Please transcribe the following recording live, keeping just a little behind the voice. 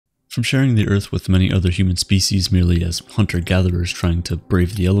From sharing the Earth with many other human species merely as hunter-gatherers trying to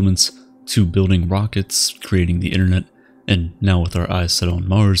brave the elements, to building rockets, creating the internet, and now with our eyes set on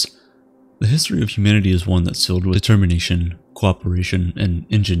Mars, the history of humanity is one that's filled with determination, cooperation, and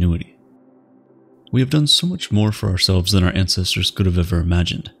ingenuity. We have done so much more for ourselves than our ancestors could have ever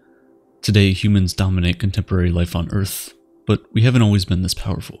imagined. Today, humans dominate contemporary life on Earth, but we haven't always been this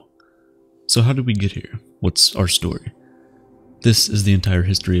powerful. So how did we get here? What's our story? This is the entire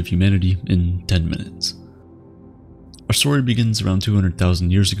history of humanity in 10 minutes. Our story begins around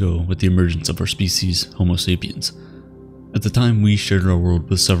 200,000 years ago with the emergence of our species, Homo sapiens. At the time, we shared our world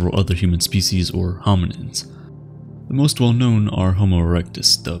with several other human species or hominins. The most well-known are Homo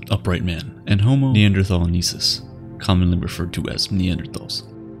erectus, the upright man, and Homo neanderthalensis, commonly referred to as Neanderthals.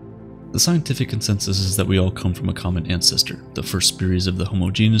 The scientific consensus is that we all come from a common ancestor, the first species of the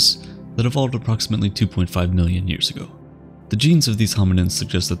Homo genus, that evolved approximately 2.5 million years ago. The genes of these hominins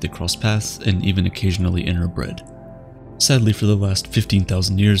suggest that they cross paths and even occasionally interbred. Sadly, for the last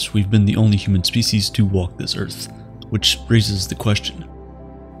 15,000 years, we've been the only human species to walk this earth, which raises the question,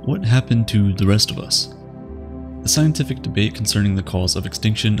 what happened to the rest of us? The scientific debate concerning the cause of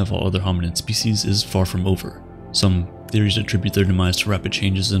extinction of all other hominid species is far from over. Some theories attribute their demise to rapid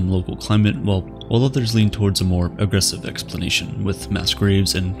changes in local climate, while others lean towards a more aggressive explanation, with mass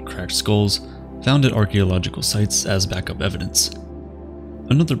graves and cracked skulls found at archaeological sites as backup evidence.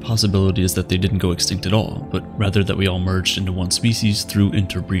 Another possibility is that they didn't go extinct at all, but rather that we all merged into one species through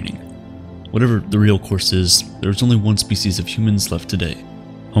interbreeding. Whatever the real course is, there's only one species of humans left today,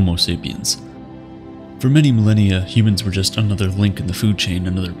 Homo sapiens. For many millennia, humans were just another link in the food chain,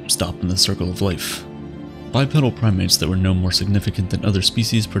 another stop in the circle of life. Bipedal primates that were no more significant than other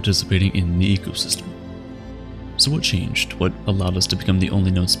species participating in the ecosystem. So what changed? What allowed us to become the only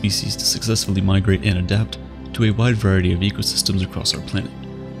known species to successfully migrate and adapt to a wide variety of ecosystems across our planet,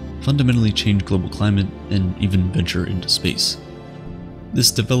 fundamentally change global climate, and even venture into space? This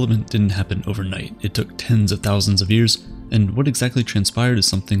development didn't happen overnight. It took tens of thousands of years, and what exactly transpired is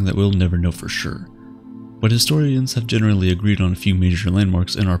something that we'll never know for sure. But historians have generally agreed on a few major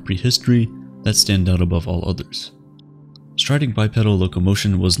landmarks in our prehistory that stand out above all others. Striding bipedal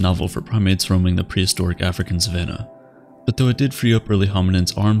locomotion was novel for primates roaming the prehistoric African savanna, but though it did free up early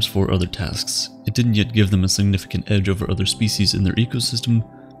hominins' arms for other tasks, it didn't yet give them a significant edge over other species in their ecosystem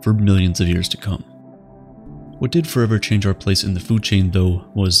for millions of years to come. What did forever change our place in the food chain, though,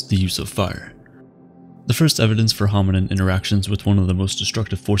 was the use of fire. The first evidence for hominin interactions with one of the most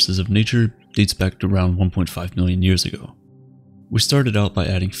destructive forces of nature dates back to around 1.5 million years ago. We started out by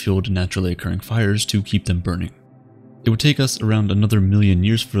adding fuel to naturally occurring fires to keep them burning. It would take us around another million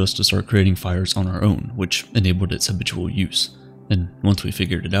years for us to start creating fires on our own, which enabled its habitual use, and once we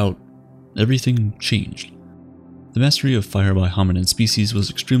figured it out, everything changed. The mastery of fire by hominin species was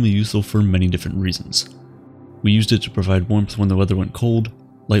extremely useful for many different reasons. We used it to provide warmth when the weather went cold,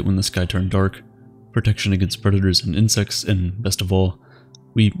 light when the sky turned dark, protection against predators and insects, and best of all,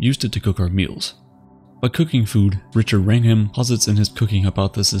 we used it to cook our meals. By cooking food, Richard Wrangham posits in his cooking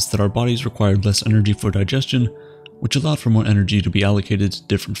hypothesis that our bodies required less energy for digestion, which allowed for more energy to be allocated to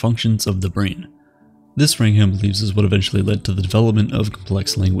different functions of the brain. This, Wrangham believes, is what eventually led to the development of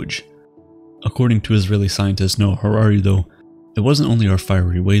complex language. According to Israeli scientist Noah Harari, though, it wasn't only our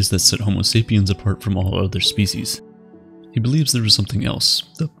fiery ways that set Homo sapiens apart from all other species. He believes there was something else,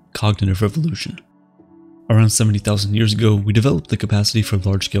 the cognitive revolution. Around 70,000 years ago, we developed the capacity for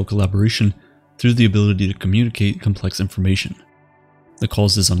large-scale collaboration through the ability to communicate complex information. The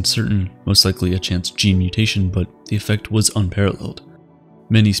cause is uncertain, most likely a chance gene mutation, but the effect was unparalleled.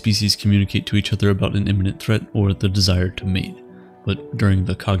 Many species communicate to each other about an imminent threat or the desire to mate, but during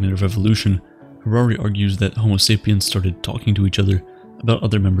the cognitive revolution, Harari argues that Homo sapiens started talking to each other about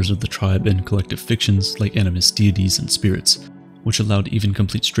other members of the tribe and collective fictions like animist deities and spirits, which allowed even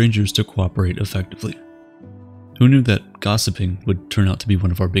complete strangers to cooperate effectively. Who knew that gossiping would turn out to be one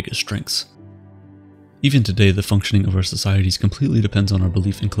of our biggest strengths? Even today, the functioning of our societies completely depends on our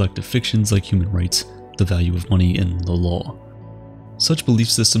belief in collective fictions like human rights, the value of money, and the law. Such belief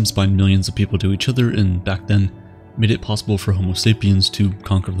systems bind millions of people to each other, and back then, made it possible for Homo sapiens to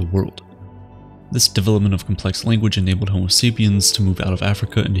conquer the world. This development of complex language enabled Homo sapiens to move out of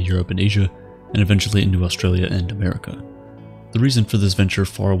Africa into Europe and Asia, and eventually into Australia and America. The reason for this venture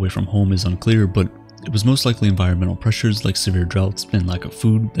far away from home is unclear, but it was most likely environmental pressures like severe droughts and lack of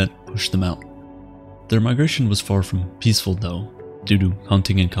food that pushed them out. Their migration was far from peaceful though. Due to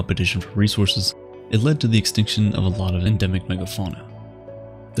hunting and competition for resources, it led to the extinction of a lot of endemic megafauna.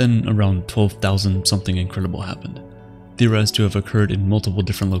 Then around 12,000 something incredible happened, theorized to have occurred in multiple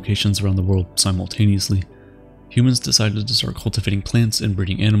different locations around the world simultaneously. humans decided to start cultivating plants and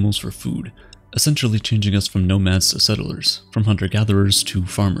breeding animals for food, essentially changing us from nomads to settlers, from hunter-gatherers to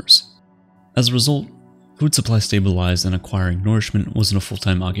farmers. As a result, food supply stabilized and acquiring nourishment wasn't a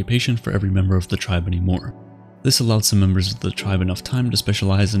full-time occupation for every member of the tribe anymore. This allowed some members of the tribe enough time to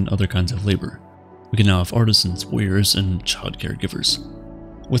specialize in other kinds of labor. We can now have artisans, warriors, and child caregivers.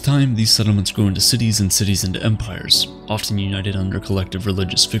 With time, these settlements grew into cities and cities into empires, often united under collective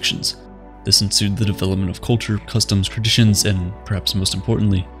religious fictions. This ensued the development of culture, customs, traditions, and, perhaps most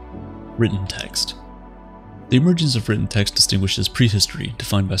importantly, written text. The emergence of written text distinguishes prehistory,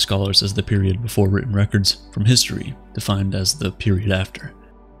 defined by scholars as the period before written records, from history, defined as the period after.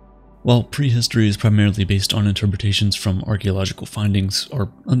 While prehistory is primarily based on interpretations from archaeological findings,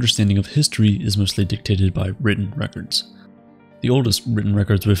 our understanding of history is mostly dictated by written records. The oldest written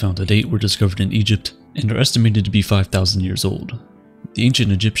records we found to date were discovered in Egypt and are estimated to be 5,000 years old. The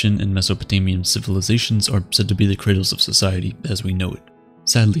ancient Egyptian and Mesopotamian civilizations are said to be the cradles of society as we know it.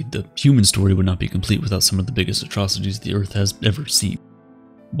 Sadly, the human story would not be complete without some of the biggest atrocities the Earth has ever seen.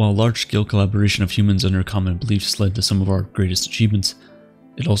 While large-scale collaboration of humans under common beliefs led to some of our greatest achievements,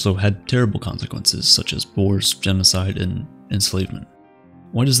 it also had terrible consequences such as wars, genocide, and enslavement.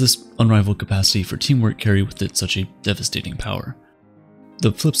 Why does this unrivaled capacity for teamwork carry with it such a devastating power?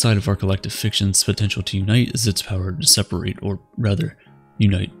 The flip side of our collective fiction's potential to unite is its power to separate, or rather,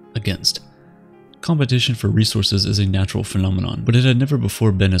 unite against. Competition for resources is a natural phenomenon, but it had never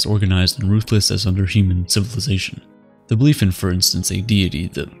before been as organized and ruthless as under human civilization. The belief in, for instance, a deity,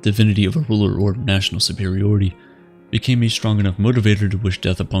 the divinity of a ruler or national superiority, became a strong enough motivator to wish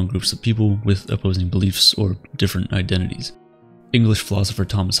death upon groups of people with opposing beliefs or different identities. English philosopher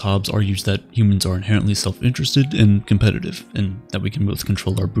Thomas Hobbes argues that humans are inherently self-interested and competitive, and that we can both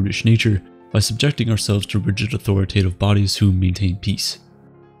control our brutish nature by subjecting ourselves to rigid authoritative bodies who maintain peace.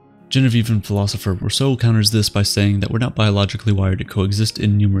 Genevievan philosopher Rousseau counters this by saying that we're not biologically wired to coexist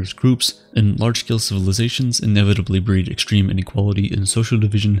in numerous groups, and large-scale civilizations inevitably breed extreme inequality and social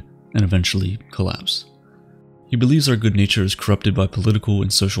division and eventually collapse. He believes our good nature is corrupted by political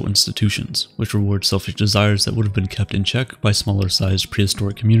and social institutions, which reward selfish desires that would have been kept in check by smaller-sized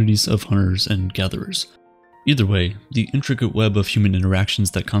prehistoric communities of hunters and gatherers. Either way, the intricate web of human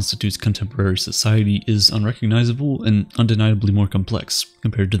interactions that constitutes contemporary society is unrecognizable and undeniably more complex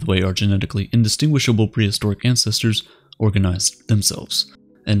compared to the way our genetically indistinguishable prehistoric ancestors organized themselves,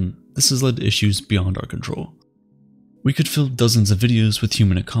 and this has led to issues beyond our control. We could fill dozens of videos with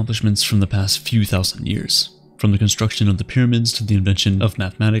human accomplishments from the past few thousand years. From the construction of the pyramids to the invention of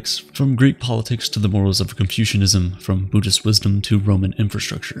mathematics, from Greek politics to the morals of Confucianism, from Buddhist wisdom to Roman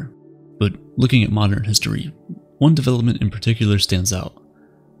infrastructure. But looking at modern history, one development in particular stands out: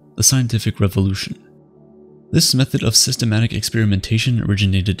 the scientific revolution. This method of systematic experimentation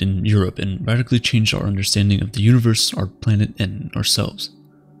originated in Europe and radically changed our understanding of the universe, our planet, and ourselves.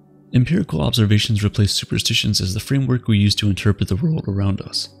 Empirical observations replaced superstitions as the framework we use to interpret the world around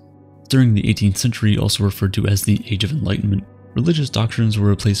us. During the 18th century, also referred to as the Age of Enlightenment, religious doctrines were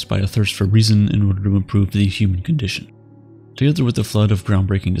replaced by a thirst for reason in order to improve the human condition. Together with the flood of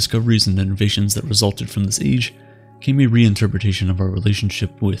groundbreaking discoveries and innovations that resulted from this age, came a reinterpretation of our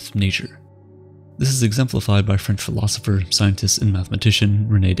relationship with nature. This is exemplified by French philosopher, scientist, and mathematician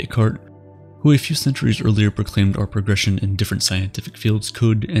René Descartes, who a few centuries earlier proclaimed our progression in different scientific fields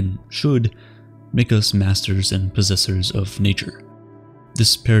could and should make us masters and possessors of nature.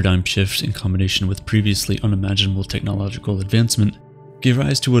 This paradigm shift, in combination with previously unimaginable technological advancement, gave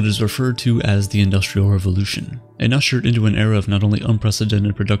rise to what is referred to as the Industrial Revolution, and ushered into an era of not only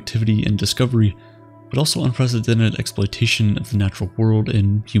unprecedented productivity and discovery, but also unprecedented exploitation of the natural world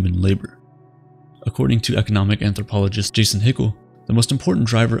and human labor. According to economic anthropologist Jason Hickel, the most important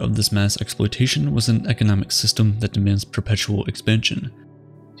driver of this mass exploitation was an economic system that demands perpetual expansion.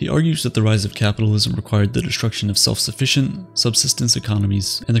 He argues that the rise of capitalism required the destruction of self-sufficient, subsistence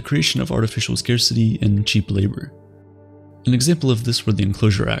economies and the creation of artificial scarcity and cheap labor. An example of this were the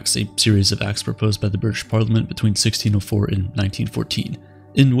Enclosure Acts, a series of acts proposed by the British Parliament between 1604 and 1914,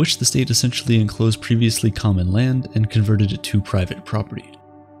 in which the state essentially enclosed previously common land and converted it to private property.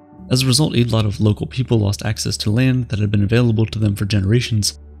 As a result, a lot of local people lost access to land that had been available to them for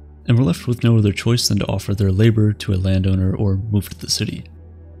generations, and were left with no other choice than to offer their labor to a landowner or move to the city.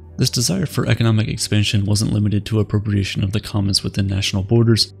 This desire for economic expansion wasn't limited to appropriation of the commons within national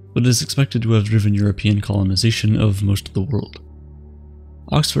borders, but is expected to have driven European colonization of most of the world.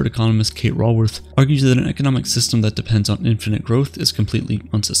 Oxford economist Kate Raworth argues that an economic system that depends on infinite growth is completely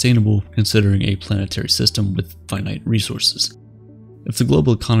unsustainable, considering a planetary system with finite resources. If the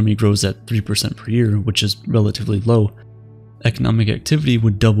global economy grows at 3% per year, which is relatively low, economic activity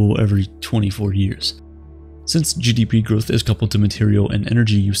would double every 24 years. Since GDP growth is coupled to material and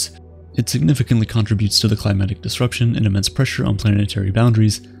energy use, it significantly contributes to the climatic disruption and immense pressure on planetary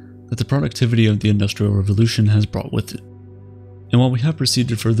boundaries that the productivity of the Industrial Revolution has brought with it. And while we have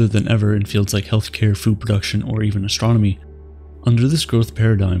proceeded further than ever in fields like healthcare, food production, or even astronomy, under this growth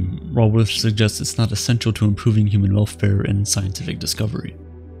paradigm, Raworth suggests it's not essential to improving human welfare and scientific discovery.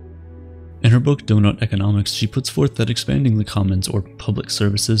 In her book Donut Economics, she puts forth that expanding the commons or public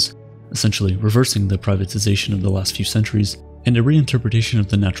services, essentially reversing the privatization of the last few centuries, and a reinterpretation of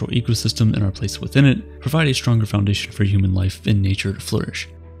the natural ecosystem and our place within it, provide a stronger foundation for human life and nature to flourish.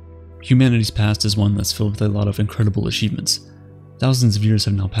 Humanity's past is one that's filled with a lot of incredible achievements. Thousands of years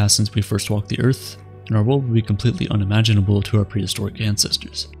have now passed since we first walked the earth, and our world would be completely unimaginable to our prehistoric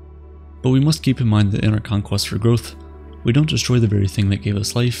ancestors. But we must keep in mind that in our conquest for growth, we don't destroy the very thing that gave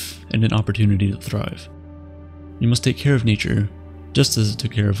us life and an opportunity to thrive. We must take care of nature, just as it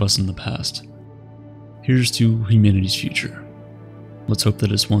took care of us in the past. Here's to humanity's future. Let's hope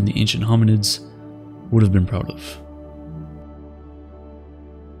that it's one the ancient hominids would have been proud of.